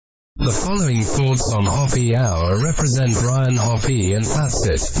The following thoughts on Hoppy Hour represent Ryan Hoppy and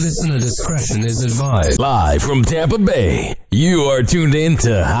Fastett. Listener discretion is advised. Live from Tampa Bay, you are tuned in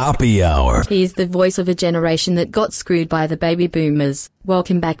to Hoppy Hour. He's the voice of a generation that got screwed by the baby boomers.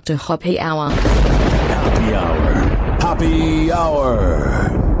 Welcome back to Hoppy Hour. Hoppy Hour. Hoppy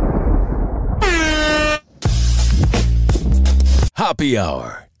Hour. Hoppy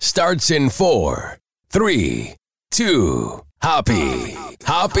Hour starts in 4, 3, 2, Hoppy.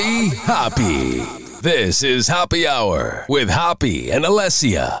 Hoppy, Hoppy. This is Hoppy Hour with Hoppy and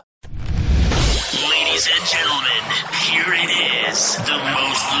Alessia. Ladies and gentlemen, here it is. The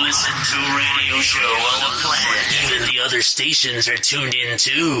most listened to radio show on the planet. Even the other stations are tuned in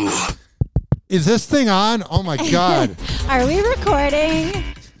too. Is this thing on? Oh my God. Are we recording?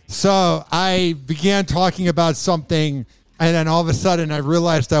 So I began talking about something and then all of a sudden I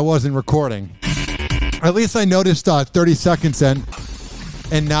realized I wasn't recording. At least I noticed 30 seconds in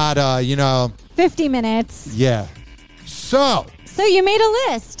and not, 50 minutes. Yeah. So you made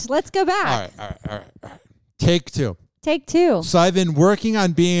a list. Let's go back. All right. Take two. Take two. So I've been working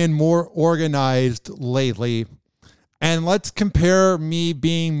on being more organized lately. And let's compare me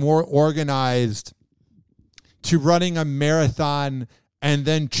being more organized to running a marathon and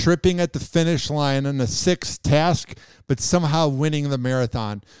then tripping at the finish line on a 6th task, but somehow winning the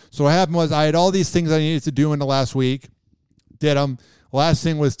marathon. So what happened was I had all these things I needed to do in the last week, did them. Last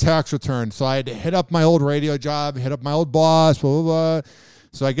thing was tax return. So I had to hit up my old radio job, hit up my old boss, blah, blah, blah.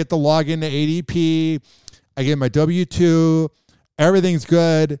 So I get the login to ADP. I get my W-2. Everything's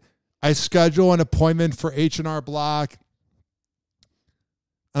good. I schedule an appointment for H&R Block.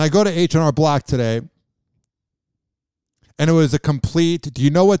 And I go to H&R Block today. And it was a complete, do you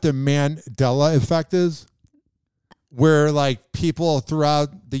know what the Mandela effect is? Where like people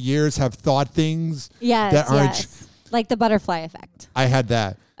throughout the years have thought things that aren't. Like the butterfly effect. I had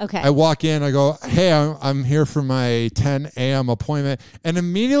that. Okay. I walk in, I go, hey, I'm here for my 10 a.m. appointment. And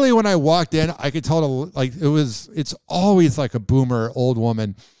immediately when I walked in, I could tell it's always like a boomer old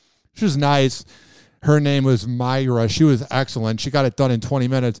woman. She was nice. Her name was Myra. She was excellent. She got it done in 20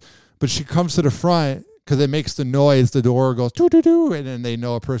 minutes. But she comes to the front because it makes the noise. The door goes doo-doo-doo, and then they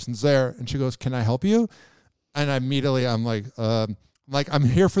know a person's there. And she goes, can I help you? And immediately I'm like, I'm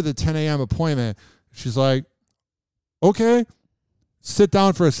here for the 10 a.m. appointment. She's like, okay, sit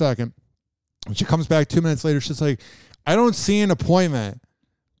down for a second. And she comes back 2 minutes later. She's like, I don't see an appointment.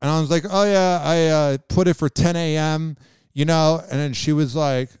 And I was like, oh, yeah, I put it for 10 a.m., And then she was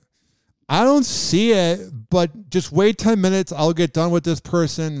like, I don't see it, but just wait 10 minutes. I'll get done with this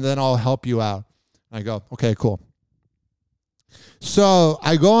person, and then I'll help you out. And I go, okay, cool. So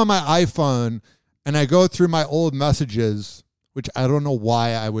I go on my iPhone, and I go through my old messages, which I don't know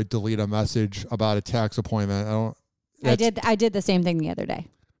why I would delete a message about a tax appointment. I did the same thing the other day.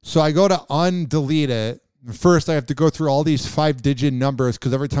 So I go to undelete it. First, I have to go through all these 5-digit numbers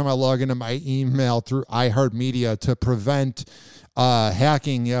because every time I log into my email through iHeartMedia to prevent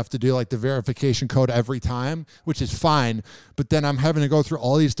hacking, you have to do like the verification code every time, which is fine. But then I'm having to go through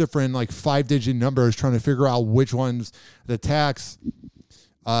all these different like 5-digit numbers trying to figure out which one's the tax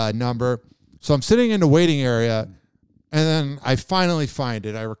number. So I'm sitting in the waiting area, and then I finally find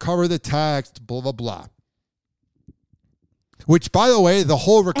it. I recover the text, blah, blah, blah. Which, by the way, the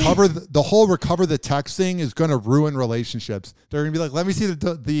whole recover the text thing is going to ruin relationships. They're going to be like, let me see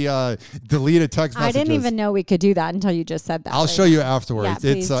the deleted text messages. I didn't even know we could do that until you just said that. I'll show you afterwards.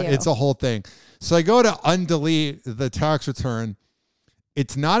 Yeah, it's a whole thing. So I go to undelete the tax return.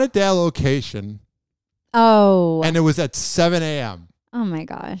 It's not at that location. Oh. And it was at 7 a.m. Oh, my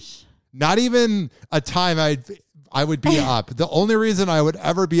gosh. Not even a time I would be up. The only reason I would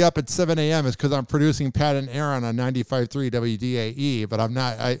ever be up at 7 a.m. is because I'm producing Pat and Aaron on 95.3 WDAE, but I'm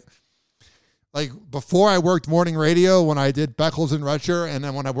not. Before I worked morning radio when I did Beckles and Retcher, and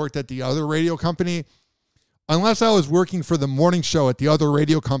then when I worked at the other radio company, unless I was working for the morning show at the other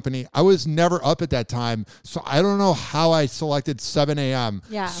radio company, I was never up at that time. So I don't know how I selected 7 a.m.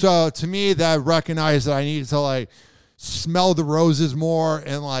 Yeah. So to me, that recognized that I needed to smell the roses more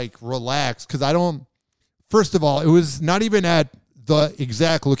and relax because I don't. First of all, it was not even at the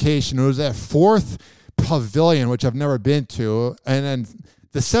exact location. It was at 4th Pavilion, which I've never been to. And then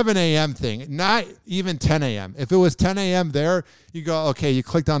the 7 a.m. thing, not even 10 a.m. If it was 10 a.m. there, you go, okay, you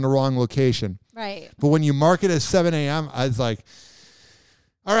clicked on the wrong location. Right. But when you mark it as 7 a.m., I was like,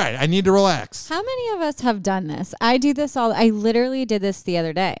 all right, I need to relax. How many of us have done this? I do this I literally did this the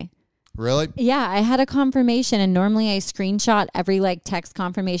other day. Really? Yeah, I had a confirmation, and normally I screenshot every like text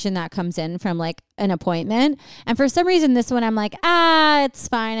confirmation that comes in from like an appointment. And for some reason, this one I'm like, it's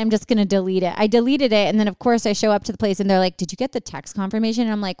fine. I'm just gonna delete it. I deleted it, and then of course I show up to the place, and they're like, "Did you get the text confirmation?"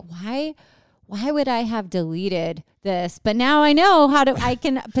 And I'm like, "Why? Why would I have deleted this?" But now I know how to. I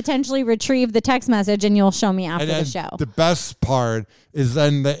can potentially retrieve the text message, and you'll show me after the show. The best part is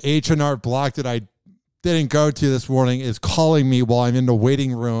then the H&R Block that I didn't go to this morning is calling me while I'm in the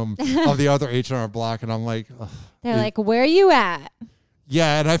waiting room of the other H&R Block, and I'm like, they're like, "Where are you at?"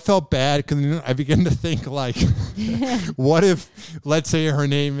 Yeah, and I felt bad because I began to think like, what if, let's say her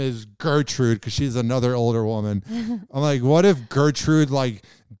name is Gertrude because she's another older woman. I'm like, what if Gertrude like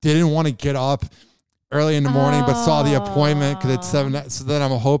didn't want to get up early in the morning but saw the appointment because it's 7. So then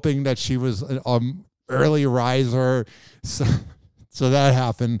I'm hoping that she was an early riser. So that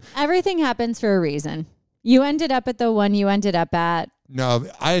happened. Everything happens for a reason. You ended up at the one you ended up at. No,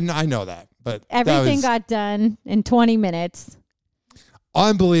 I know that, but everything got done in 20 minutes.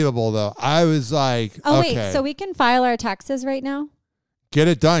 Unbelievable, though. I was like, wait, so we can file our taxes right now? Get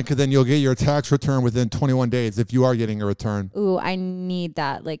it done, because then you'll get your tax return within 21 days if you are getting a return. Ooh, I need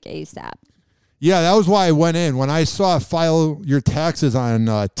that like ASAP. Yeah, that was why I went in. When I saw file your taxes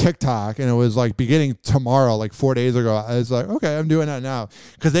on TikTok, and it was like beginning tomorrow, like 4 days ago, I was like, okay, I'm doing that now.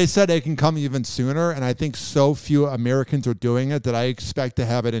 Because they said it can come even sooner, and I think so few Americans are doing it that I expect to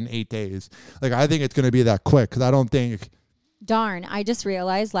have it in 8 days. Like, I think it's going to be that quick, because I don't think... Darn, I just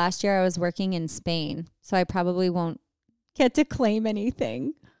realized last year I was working in Spain, so I probably won't get to claim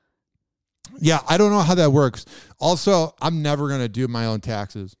anything. Yeah, I don't know how that works. Also, I'm never going to do my own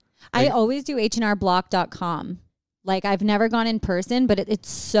taxes. I always do hnrblock.com. Like, I've never gone in person, but it's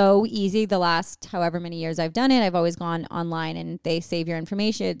so easy. The last however many years I've done it, I've always gone online, and they save your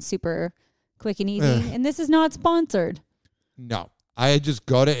information. It's super quick and easy. And this is not sponsored. No. I just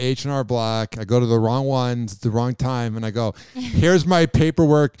go to H&R Block. I go to the wrong ones, the wrong time, and I go, here's my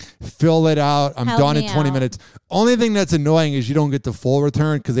paperwork. Fill it out. I'm done in 20 minutes. Only thing that's annoying is you don't get the full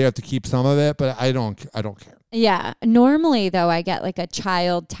return because they have to keep some of it, but I don't care. Yeah. Normally, though, I get like a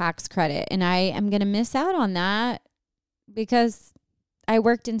child tax credit, and I am going to miss out on that because I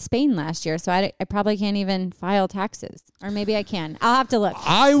worked in Spain last year, so I probably can't even file taxes. Or maybe I can. I'll have to look.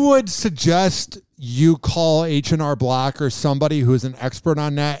 I would suggest you call H&R Block or somebody who's an expert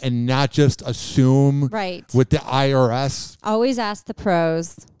on that and not just assume with the IRS. Always ask the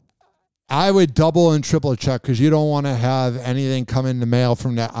pros. I would double and triple check because you don't want to have anything come in the mail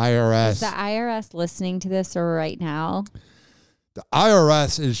from the IRS. Is the IRS listening to this right now? The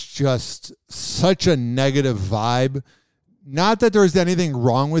IRS is just such a negative vibe. Not that there's anything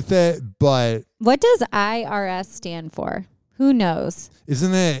wrong with it, but... What does IRS stand for? Who knows?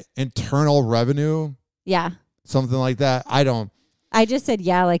 Isn't it Internal Revenue? Yeah. Something like that? I don't. I just said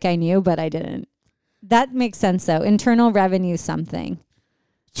yeah like I knew, but I didn't. That makes sense, though. Internal Revenue something.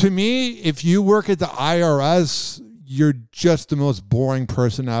 To me, if you work at the IRS, you're just the most boring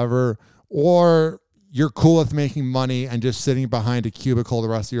person ever, or you're cool with making money and just sitting behind a cubicle the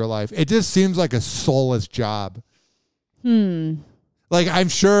rest of your life. It just seems like a soulless job. Like, I'm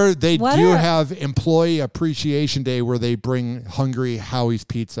sure they have Employee Appreciation Day where they bring Hungry Howie's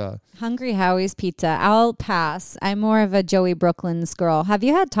Pizza. Hungry Howie's Pizza. I'll pass. I'm more of a Joey Brooklyn's girl. Have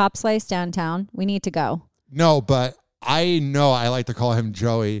you had Top Slice downtown? We need to go. No, but I know I like to call him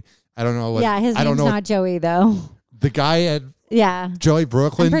Joey. I don't know what. Yeah, his name's not Joey, though. The guy at Joey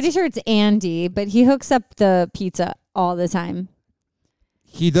Brooklyn. I'm pretty sure it's Andy, but he hooks up the pizza all the time.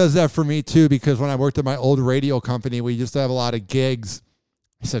 He does that for me, too, because when I worked at my old radio company, we used to have a lot of gigs.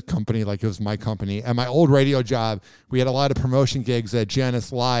 I said company like it was my company. At my old radio job, we had a lot of promotion gigs at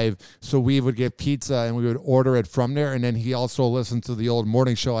Janice Live, so we would get pizza and we would order it from there, and then he also listened to the old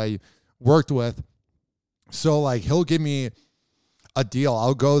morning show I worked with. So, like, he'll give me a deal.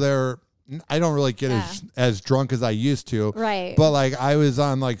 I'll go there. I don't really get as drunk as I used to. Right. But, like, I was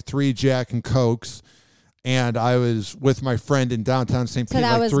on, like, 3 Jack and Cokes. And I was with my friend in downtown St. Pete. So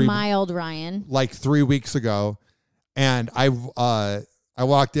that was mild, Ryan. Like 3 weeks ago. And I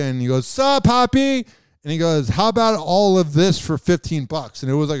walked in and he goes, "Sup, Poppy?" And he goes, "How about all of this for $15?"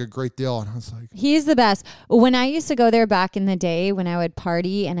 And it was like a great deal. And I was like, he's the best. When I used to go there back in the day when I would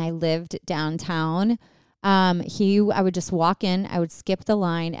party and I lived downtown, I would just walk in, I would skip the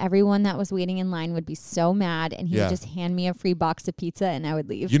line. Everyone that was waiting in line would be so mad, and he would just hand me a free box of pizza and I would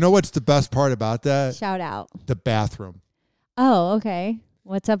leave. You know what's the best part about that? Shout out. The bathroom. Oh, okay.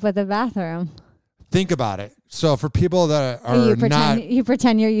 What's up with the bathroom? Think about it. So for people that are you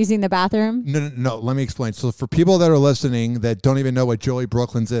pretend you're using the bathroom? No. Let me explain. So for people that are listening that don't even know what Joey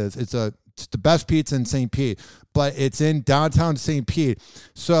Brooklyn's is, it's the best pizza in St. Pete. but it's in downtown St. Pete.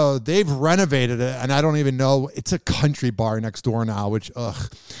 So they've renovated it, and I don't even know. It's a country bar next door now, which,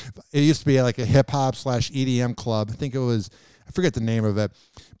 it used to be like a hip-hop / EDM club. I think it was, I forget the name of it,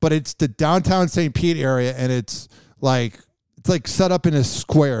 but it's the downtown St. Pete area, and it's like set up in a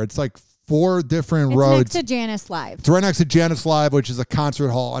square. It's like 4 different roads. Next to Janice Live. It's right next to Janice Live, which is a concert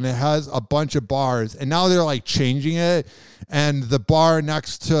hall, and it has a bunch of bars. And now they're like changing it, and the bar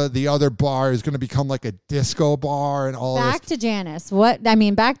next to the other bar is going to become like a disco bar and all Back this. to Janice.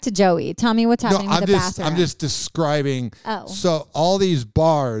 Back to Joey. Tell me what's happening with the bathroom. I'm just describing. Oh. So all these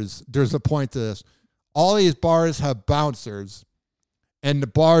bars, there's a point to this. All these bars have bouncers, and the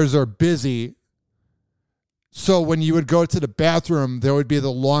bars are busy. So when you would go to the bathroom, there would be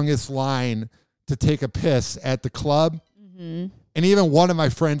the longest line to take a piss at the club. Mm-hmm. And even one of my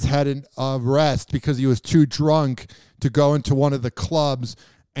friends had an arrest because he was too drunk to go into one of the clubs.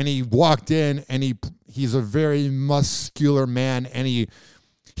 And he walked in, and he's a very muscular man, and he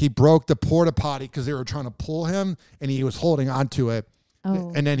broke the porta potty because they were trying to pull him, and he was holding onto it.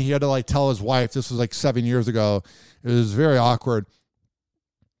 Oh. And then he had to like tell his wife. This was like 7 years ago. It was very awkward.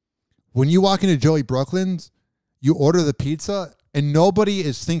 When you walk into Joey Brooklyn's, you order the pizza, and nobody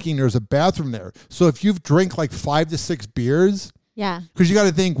is thinking there's a bathroom there. So if you've drank like 5 to 6 beers, Yeah. because you got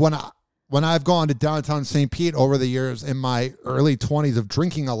to think when I've gone to downtown St. Pete over the years in my early 20s of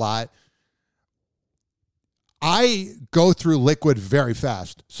drinking a lot, I go through liquid very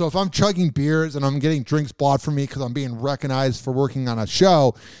fast. So if I'm chugging beers and I'm getting drinks bought for me because I'm being recognized for working on a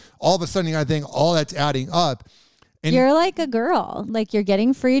show, all of a sudden I think all that's adding up. And You're like a girl. Like you're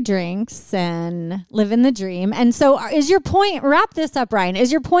getting free drinks and living the dream. And so is your point, wrap this up, Ryan,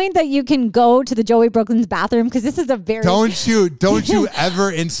 is your point that you can go to the Joey Brooklyn's bathroom? Because this is a very... Don't you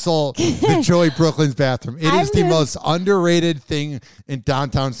ever insult the Joey Brooklyn's bathroom. It is the most underrated thing in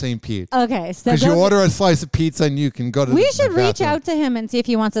downtown St. Pete. Okay. So Because you order a slice of pizza and you can go to the we should reach bathroom. out to him and see if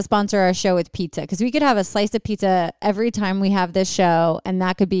he wants to sponsor our show with pizza. Because we could have a slice of pizza every time we have this show, and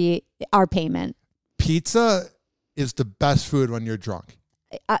that could be our payment. Pizza is the best food when you're drunk.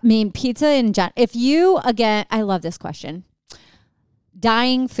 I mean, pizza in general. If you, again, I love this question.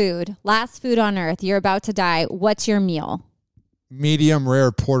 Dying food, last food on earth, you're about to die. What's your meal? Medium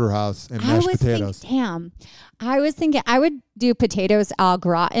rare porterhouse and mashed potatoes. I was thinking I would do potatoes au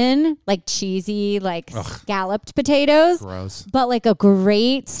gratin, like cheesy, like scalloped potatoes. Gross. But like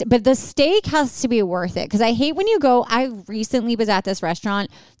but the steak has to be worth it. Because I hate when you go, I recently was at this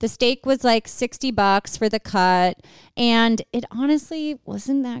restaurant. The steak was like $60 for the cut. And it honestly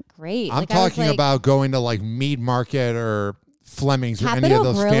wasn't that great. I'm talking about going to like Meat Market or Fleming's or any of Capital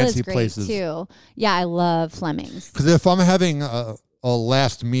those Grill fancy is great places. Too. Yeah, I love Fleming's. Because if I'm having a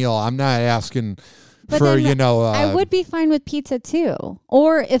last meal, I'm not asking But for, then I would be fine with pizza too.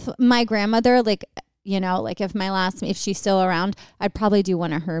 Or if my grandmother, if she's still around, I'd probably do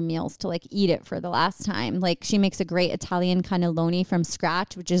one of her meals to like eat it for the last time. Like she makes a great Italian cannelloni from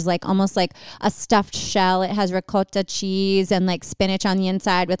scratch, which is like almost like a stuffed shell. It has ricotta cheese and like spinach on the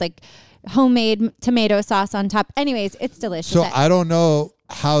inside with like homemade tomato sauce on top. Anyways, it's delicious. So I don't know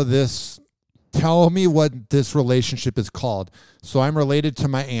how tell me what this relationship is called. So I'm related to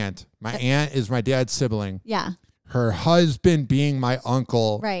my aunt. My aunt is my dad's sibling. Yeah. Her husband being my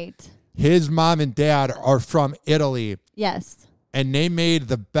uncle. Right. His mom and dad are from Italy. Yes. And they made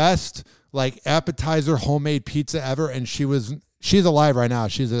the best like appetizer homemade pizza ever. And she's alive right now.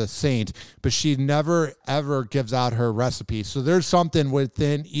 She's a saint, but she never ever gives out her recipe. So there's something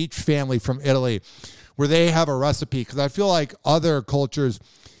within each family from Italy where they have a recipe. Because I feel like other cultures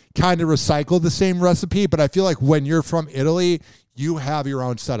kind of recycle the same recipe, but I feel like when you're from Italy, you have your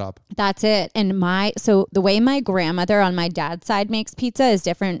own setup. That's it. And so the way my grandmother on my dad's side makes pizza is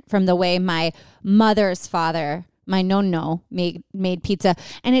different from the way my mother's father, my nonno, made pizza.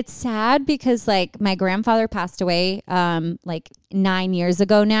 And it's sad because like my grandfather passed away like 9 years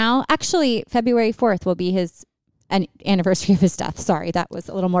ago now. Actually, February 4th will be his anniversary of his death. Sorry, that was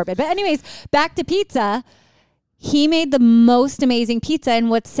a little morbid. But anyways, back to pizza. He made the most amazing pizza. And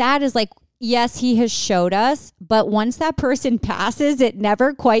what's sad is like, yes, he has showed us, but once that person passes, it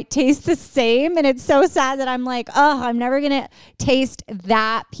never quite tastes the same. And it's so sad that I'm like, oh, I'm never going to taste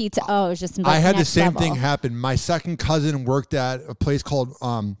that pizza. Oh, it's just like I had the same level. thing happen. My second cousin worked at a place called,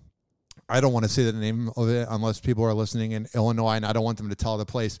 I don't want to say the name of it unless people are listening in Illinois, and I don't want them to tell the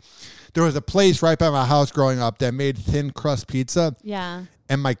place. There was a place right by my house growing up that made thin crust pizza. Yeah.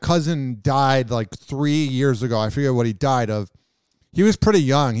 And my cousin died like 3 years ago. I forget what he died of. He was pretty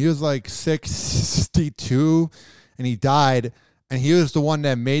young. He was like 62 and he died. And he was the one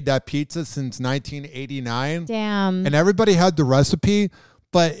that made that pizza since 1989. Damn. And everybody had the recipe,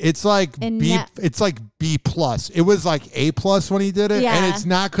 but it's like And B. net- It's like B plus. It was like A plus when he did it, Yeah. and it's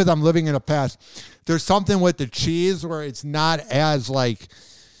not because I'm living in the past. There's something with the cheese where it's not as like.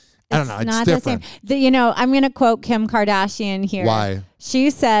 I don't know. It's not different. the same. I'm going to quote Kim Kardashian here. Why? She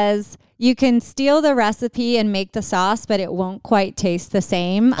says, you can steal the recipe and make the sauce, but it won't quite taste the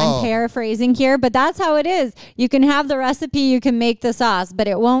same. Oh. I'm paraphrasing here, but that's how it is. You can have the recipe, you can make the sauce, but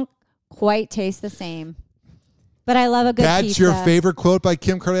it won't quite taste the same. But I love a good That's pizza. your favorite quote by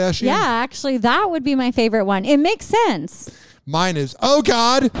Kim Kardashian? Yeah, actually, that would be my favorite one. It makes sense. Mine is, oh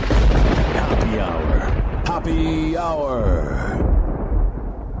God. Happy Hour. Happy Hour.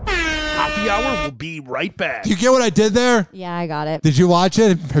 Happy Hour will be right back. Do you get what I did there? Yeah, I got it. Did you watch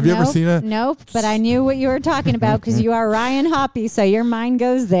it? Have you ever Nope, seen it? Nope, but I knew what you were talking about because you are Ryan Hoppy, so your mind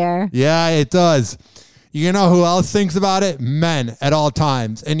goes there. Yeah, it does. You know who else thinks about it? Men at all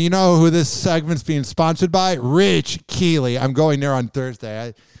times. And you know who this segment's being sponsored by? Rich Keeley. I'm going there on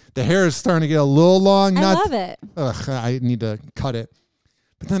Thursday. The hair is starting to get a little long. I love it. Ugh, I need to cut it.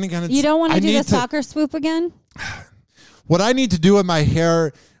 But then again, it's, You don't want I to do need the soccer swoop again? What I need to do with my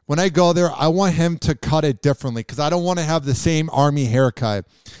hair when I go there, I want him to cut it differently because I don't want to have the same army haircut.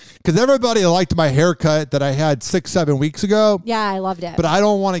 Because everybody liked my haircut that I had 6-7 weeks ago. Yeah, I loved it. But I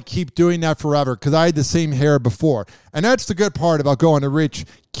don't want to keep doing that forever because I had the same hair before. And that's the good part about going to Rich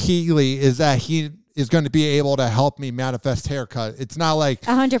Keeley is that he is going to be able to help me manifest haircut. It's not like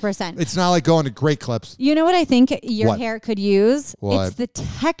 100%. it's not like going to Great Clips. You know what I think your What? hair could use? What? It's the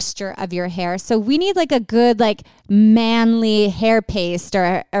texture of your hair. So we need like a good like manly hair paste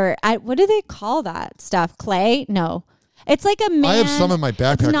or what do they call that stuff? Clay? No. It's like a man. I have some in my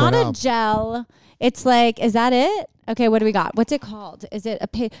backpack It's not right a now. gel. It's like, is that it? Okay, what do we got? What's it called? Is it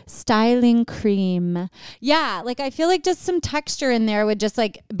a styling cream? Yeah, like I feel like just some texture in there would just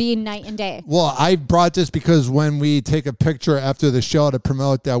like be night and day. Well, I brought this because when we take a picture after the show to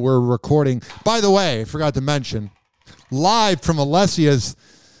promote that we're recording, by the way, I forgot to mention, live from Alessia's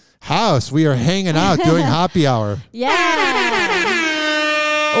house, we are hanging out doing happy hour. Yeah.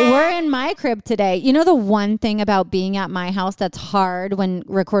 We're in my crib today. You know the one thing about being at my house that's hard when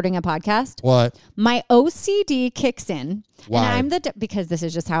recording a podcast? What? My OCD kicks in. Why? And because this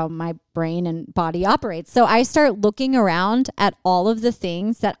is just how my brain and body operates. So I start looking around at all of the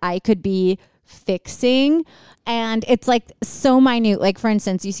things that I could be fixing. And it's like so minute. Like for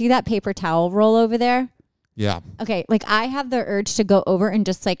instance, you see that paper towel roll over there? Yeah. Okay, like I have the urge to go over and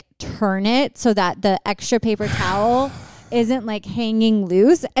just like turn it so that the extra paper towel isn't like hanging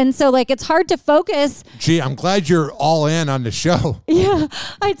loose. And so like it's hard to focus. Gee, I'm glad you're all in on the show. Yeah,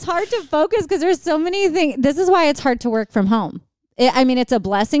 it's hard to focus because there's so many things. This is why it's hard to work from home. It's a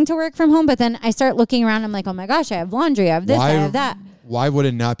blessing to work from home, but then I start looking around. I'm like, oh my gosh, I have laundry. I have this, I have that. Why would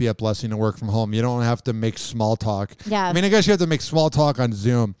it not be a blessing to work from home? You don't have to make small talk. Yeah. I mean, I guess you have to make small talk on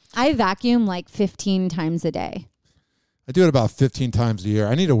Zoom. I vacuum like 15 times a day. I do it about 15 times a year.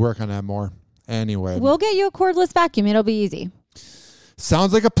 I need to work on that more. Anyway. We'll get you a cordless vacuum. It'll be easy.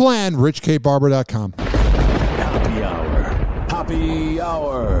 Sounds like a plan. RichKBarber.com. Happy Hour. Happy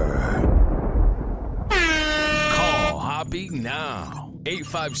Hour. Call Hoppy now.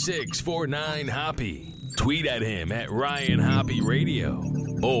 856-49-HOPPY. Tweet at him at Ryan Hoppy Radio.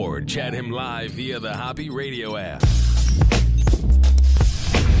 Or chat him live via the Hoppy Radio app.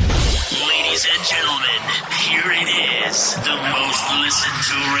 Ladies and gentlemen, here it is. The most listened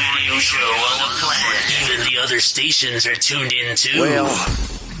to radio show on the planet. Even the other stations are tuned in too. Well,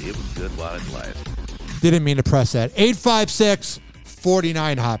 it was good while it lasted. Didn't mean to press that.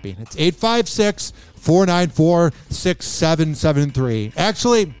 856-49-HOPPY. It's 856-494-6773.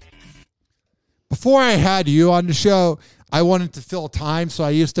 Actually, before I had you on the show, I wanted to fill time, so I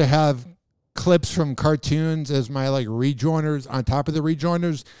used to have clips from cartoons as my like rejoiners on top of the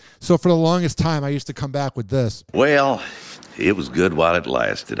rejoiners. So for the longest time, I used to come back with this. Well, it was good while it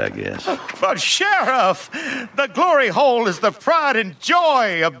lasted, I guess. But Sheriff, the glory hole is the pride and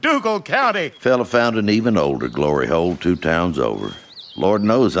joy of Dougal County. Fella found an even older glory hole 2 towns over. Lord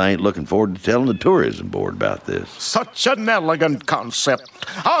knows I ain't looking forward to telling the tourism board about this. Such an elegant concept.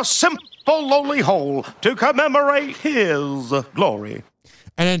 A simple lowly hole to commemorate his glory.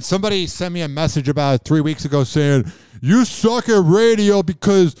 And then somebody sent me a message about 3 weeks ago saying, you suck at radio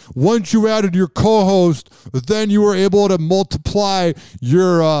because once you added your co-host, then you were able to multiply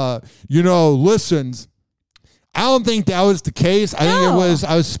your, listens. I don't think that was the case. I think it was,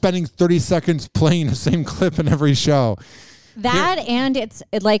 I was spending 30 seconds playing the same clip in every show. That and it's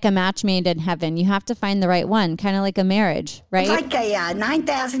like a match made in heaven. You have to find the right one, kind of like a marriage, right? Like a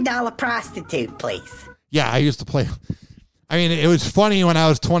 $9,000 prostitute, please. Yeah, I used to play. I mean, it was funny when I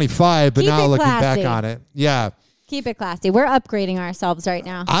was 25, but Keep now it looking classy. back on it. Yeah. Keep it classy. We're upgrading ourselves right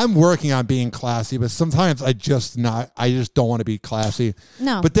now. I'm working on being classy, but sometimes I just don't want to be classy.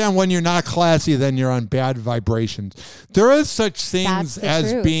 No. But then when you're not classy, then you're on bad vibrations. There is such things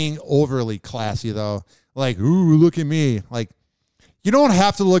as truth. being overly classy, though. Like, ooh, look at me. Like, you don't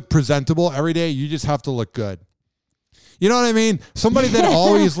have to look presentable every day. You just have to look good. You know what I mean? Somebody that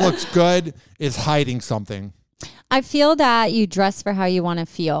always looks good is hiding something. I feel that you dress for how you want to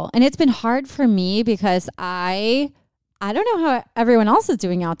feel. And it's been hard for me because I don't know how everyone else is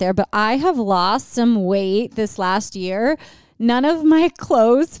doing out there, but I have lost some weight this last year. None of my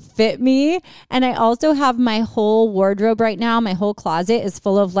clothes fit me. And I also have my whole wardrobe right now. My whole closet is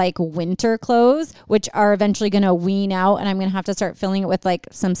full of like winter clothes, which are eventually going to wean out. And I'm going to have to start filling it with like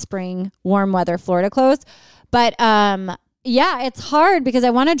some spring warm weather Florida clothes. But yeah, it's hard because I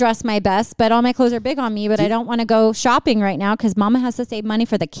want to dress my best, but all my clothes are big on me, but I don't want to go shopping right now because mama has to save money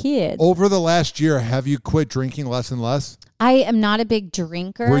for the kids. Over the last year, have you quit drinking less and less? I am not a big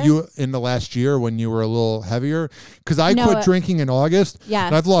drinker. Were you in the last year when you were a little heavier? Because I quit drinking in August. Yeah.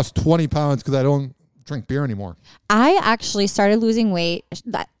 And I've lost 20 pounds because I don't drink beer anymore. I actually started losing weight.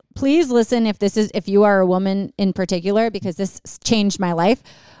 Please listen if you are a woman in particular, because this changed my life.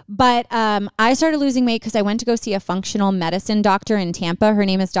 But I started losing weight because I went to go see a functional medicine doctor in Tampa. Her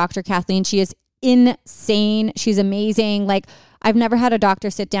name is Dr. Kathleen. She is insane. She's amazing. Like, I've never had a doctor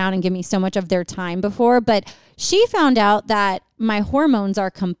sit down and give me so much of their time before, but she found out that my hormones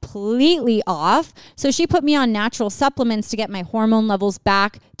are completely off. So she put me on natural supplements to get my hormone levels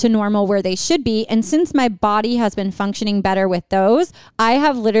back to normal where they should be. And since my body has been functioning better with those, I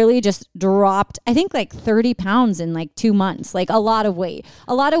have literally just dropped, I think like 30 pounds in like 2 months, like a lot of weight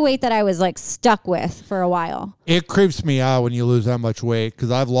that I was like stuck with for a while. It creeps me out when you lose that much weight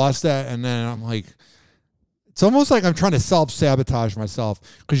because I've lost that. And then I'm like, it's almost like I'm trying to self-sabotage myself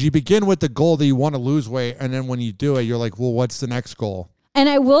because you begin with the goal that you want to lose weight. And then when you do it, you're like, well, what's the next goal? And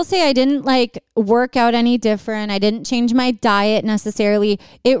I will say I didn't like work out any different. I didn't change my diet necessarily.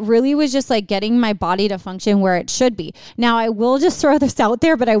 It really was just like getting my body to function where it should be. Now, I will just throw this out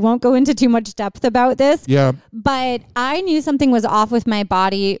there, but I won't go into too much depth about this. Yeah. But I knew something was off with my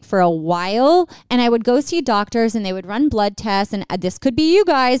body for a while, and I would go see doctors and they would run blood tests, and this could be you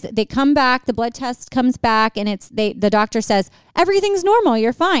guys. They come back, the blood test comes back, and the doctor says, everything's normal,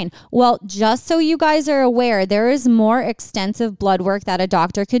 you're fine. Well, just so you guys are aware, there is more extensive blood work that a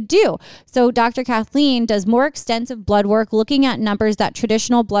doctor could do. So Dr. Kathleen does more extensive blood work looking at numbers that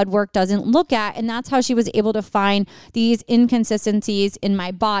traditional blood work doesn't look at. And that's how she was able to find these inconsistencies in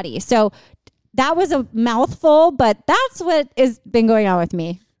my body. So that was a mouthful, but that's what has been going on with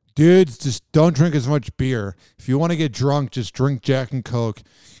me. Dudes, just don't drink as much beer. If you want to get drunk, just drink Jack and Coke.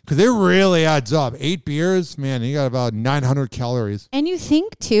 Because it really adds up. 8 beers, man, you got about 900 calories. And you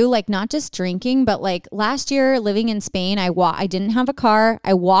think too, like not just drinking, but like last year living in Spain, I didn't have a car.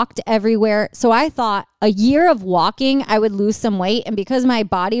 I walked everywhere. So I thought a year of walking, I would lose some weight. And because my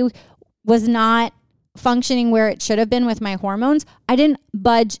body was not functioning where it should have been with my hormones, I didn't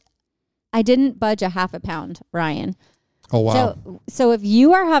budge a half a pound, Ryan. Oh, wow. So if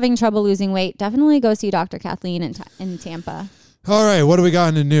you are having trouble losing weight, definitely go see Dr. Kathleen in Tampa. All right, what do we got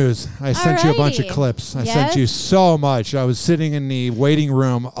in the news? I sent you a bunch of clips. I sent you so much. I was sitting in the waiting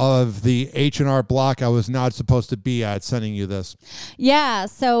room of the H&R Block I was not supposed to be at sending you this. Yeah,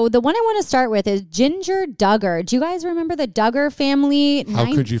 so the one I want to start with is Ginger Duggar. Do you guys remember the Duggar family? How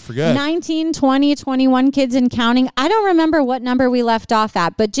could you forget? 19, 20, 21 kids and counting. I don't remember what number we left off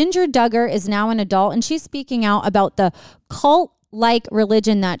at, but Ginger Duggar is now an adult, and she's speaking out about the cult-like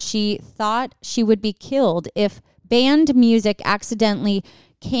religion that she thought she would be killed if banned music accidentally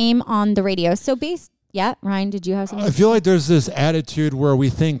came on the radio. So Ryan, did you have something? I feel like there's this attitude where we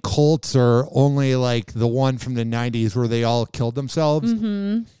think cults are only like the one from the 90s where they all killed themselves.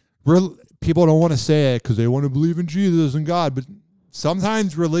 Mm-hmm. People don't want to say it because they want to believe in Jesus and God, but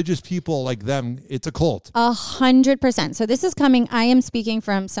sometimes religious people like them, it's a cult. 100%. So this is coming, I am speaking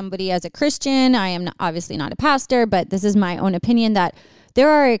from somebody as a Christian. I am obviously not a pastor, but this is my own opinion that there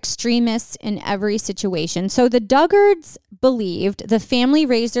are extremists in every situation. So the Duggards believed, the family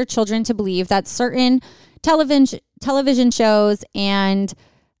raised their children to believe that certain television shows and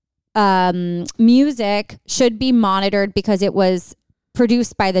music should be monitored because it was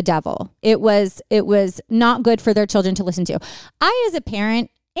produced by the devil. It was not good for their children to listen to. I, as a parent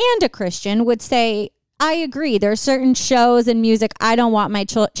and a Christian, would say, I agree. There are certain shows and music I don't want my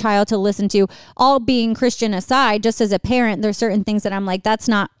child to listen to. All being Christian aside, just as a parent, there's certain things that I'm like, that's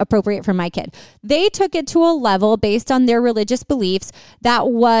not appropriate for my kid. They took it to a level based on their religious beliefs that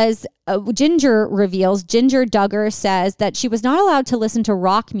was, Ginger reveals, Ginger Duggar says that she was not allowed to listen to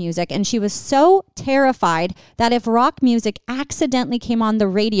rock music, and she was so terrified that if rock music accidentally came on the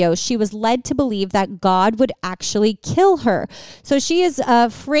radio, she was led to believe that God would actually kill her. So she is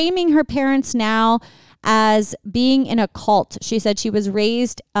framing her parents now as being in a cult. She said she was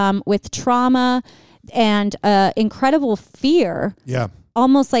raised with trauma and incredible fear. Yeah.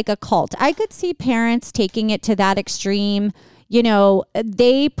 Almost like a cult. I could see parents taking it to that extreme. You know,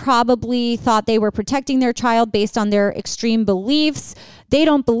 they probably thought they were protecting their child based on their extreme beliefs. They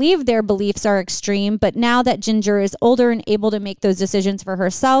don't believe their beliefs are extreme, but now that Ginger is older and able to make those decisions for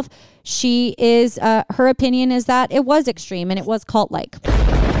herself, she is, her opinion is that it was extreme and it was cult-like.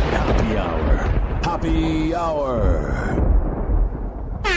 Happy Hour. Happy Hour.